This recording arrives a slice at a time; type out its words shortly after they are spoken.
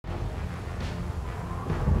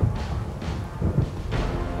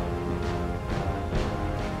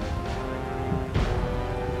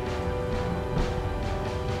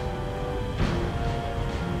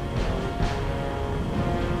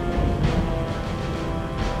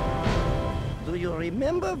to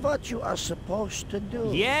remember what you are supposed to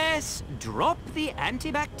do. Yes, drop the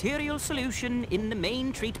antibacterial solution in the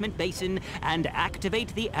main treatment basin and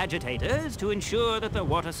activate the agitators to ensure that the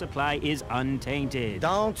water supply is untainted.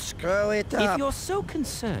 Don't screw it up. If you're so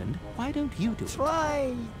concerned, why don't you do it?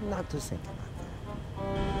 Try not to think about that.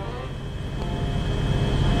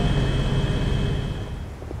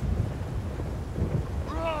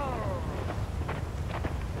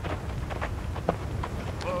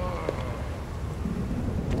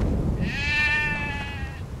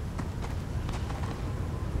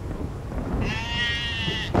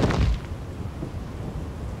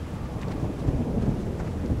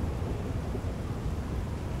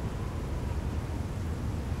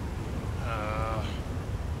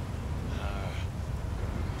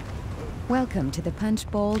 Welcome to the Punch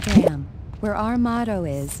Bowl Dam, where our motto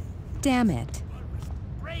is, damn it.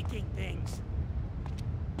 Breaking things.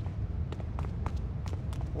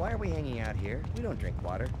 Why are we hanging out here? We don't drink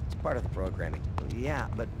water. It's part of the programming. Yeah,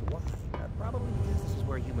 but why? Probably because this is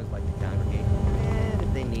where humans like to congregate. And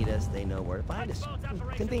if they need us, they know where to find us.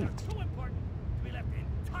 Convenient. Too important to be left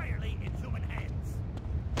entirely in human hands.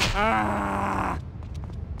 Ah!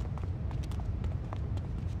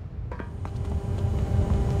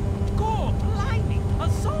 A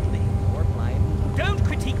zombie! Or blind. Don't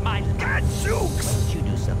critique my gadzooks! Why don't you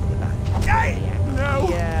do something about it? No!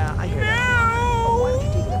 Yeah, I hear that. Oh, why don't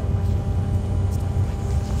you take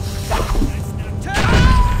that?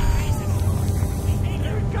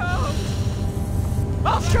 Here it comes!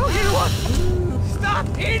 I'll show you! Stop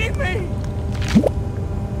eating me!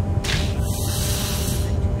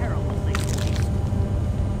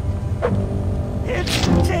 It's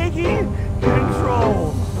taking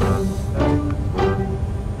control!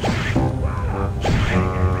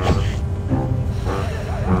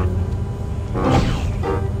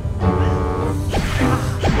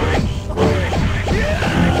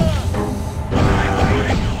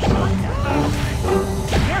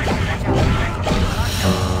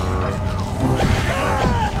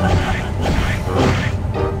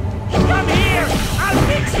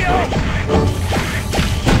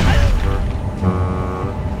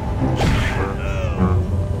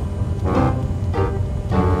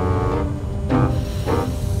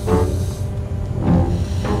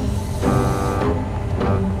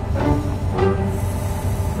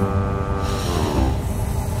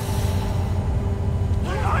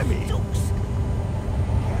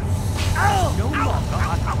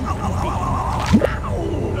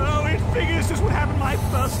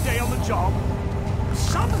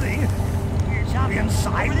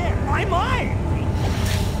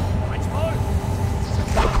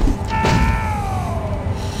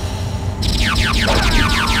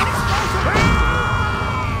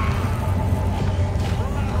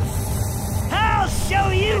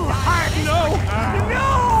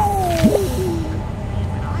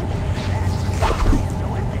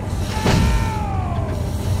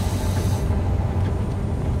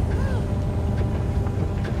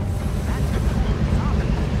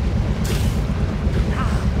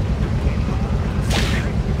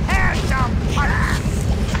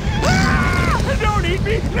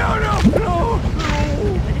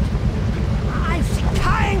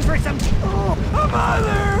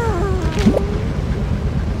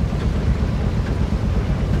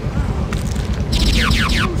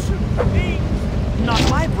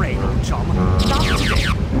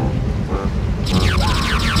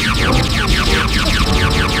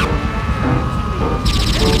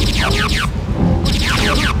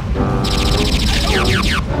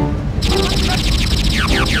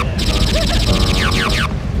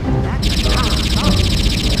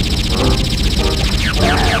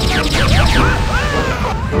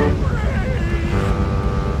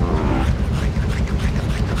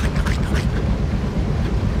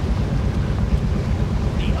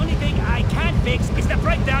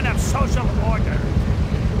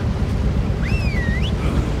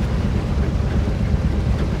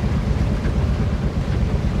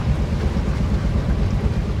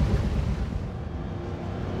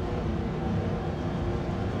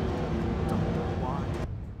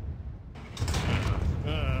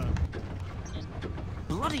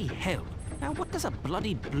 Bloody hell. Now what does a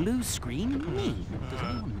bloody blue screen mean? Does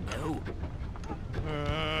anyone know?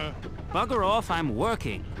 Bugger off, I'm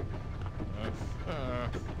working.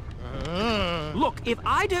 Look, if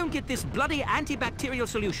I don't get this bloody antibacterial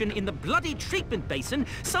solution in the bloody treatment basin,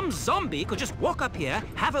 some zombie could just walk up here,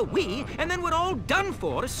 have a wee, and then we're all done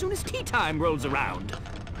for as soon as tea time rolls around.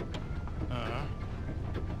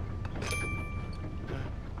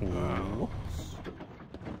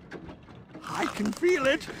 I can feel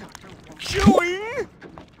it! Chewing!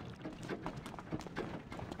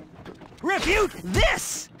 refute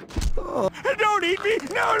this! Oh. Don't eat me!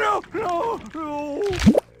 No, no, no, no!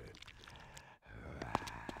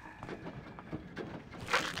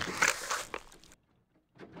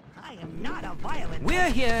 I am not a violent. We're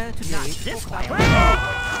here today to this talk about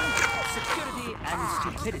security and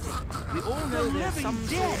stupidity. We all know there's some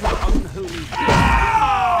sort of unholy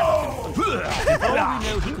all we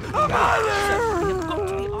know he could be so we have got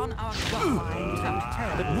to be on our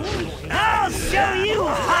guard. But more I'll show you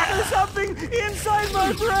there's something inside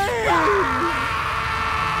my brain!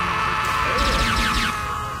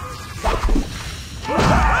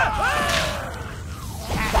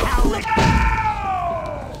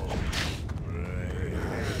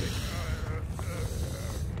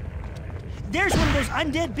 There's one of those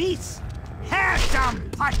undead beasts. Have some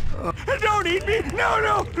punch. Don't eat me! No,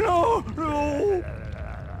 no, no, no!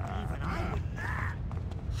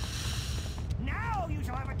 Now you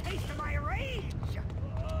shall have a taste of my rage.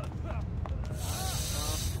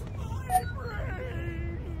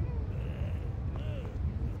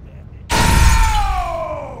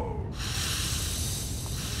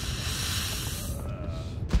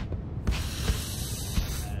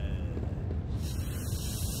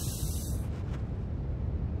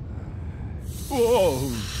 Whoa!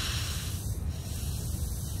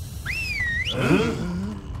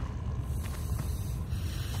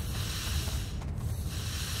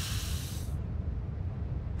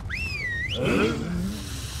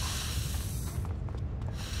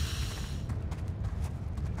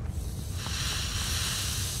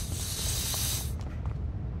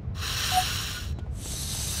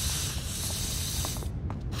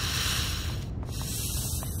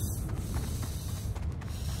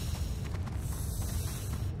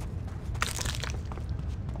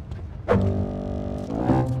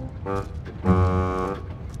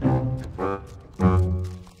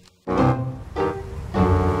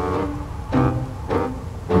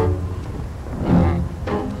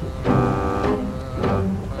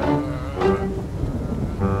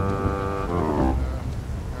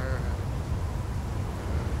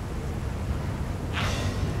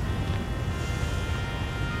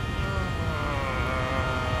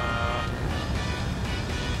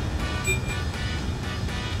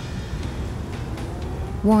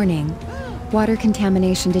 Warning. Water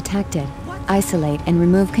contamination detected. Isolate and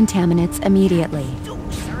remove contaminants immediately.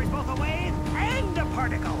 There is both a wave and a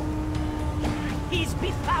particle. He's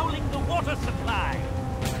befouling the water supply!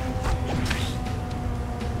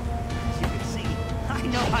 As you can see, I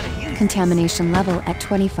know how to use Contamination level at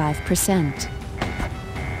 25%.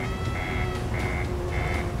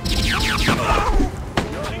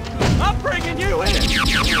 I'm bringing you in!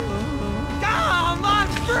 Ah, my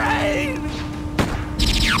brain!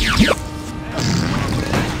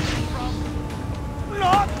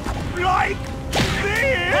 Not like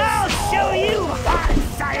this! I'll show you hot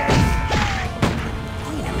science!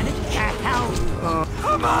 Wait a minute, how?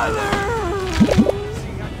 Mother!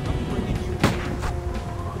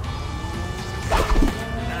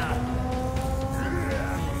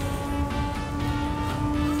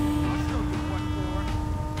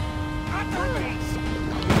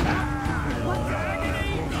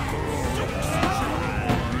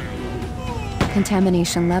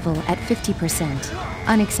 Contamination level at 50%.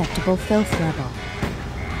 Unacceptable filth level.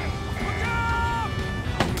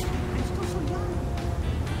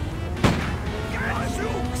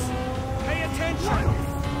 Pay attention!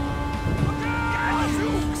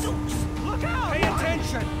 Pay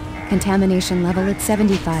attention! Contamination level at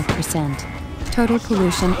 75%. Total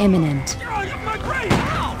pollution imminent. My brain!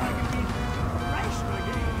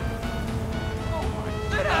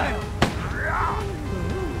 Sit down!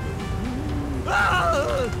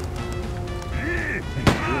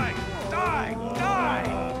 Die!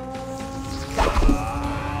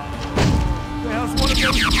 There's one of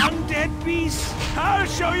those undead beasts! I'll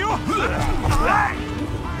show you!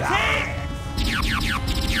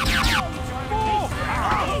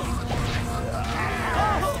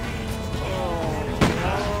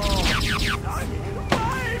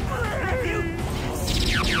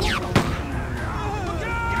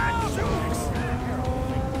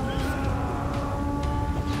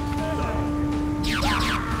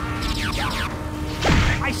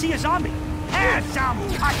 I see a zombie. Have some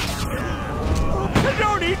punch.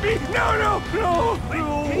 Don't eat me! No, no, no, no!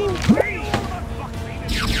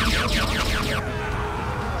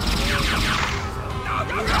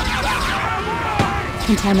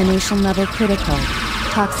 Contamination level critical.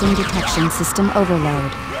 Toxin detection system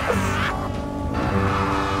overload.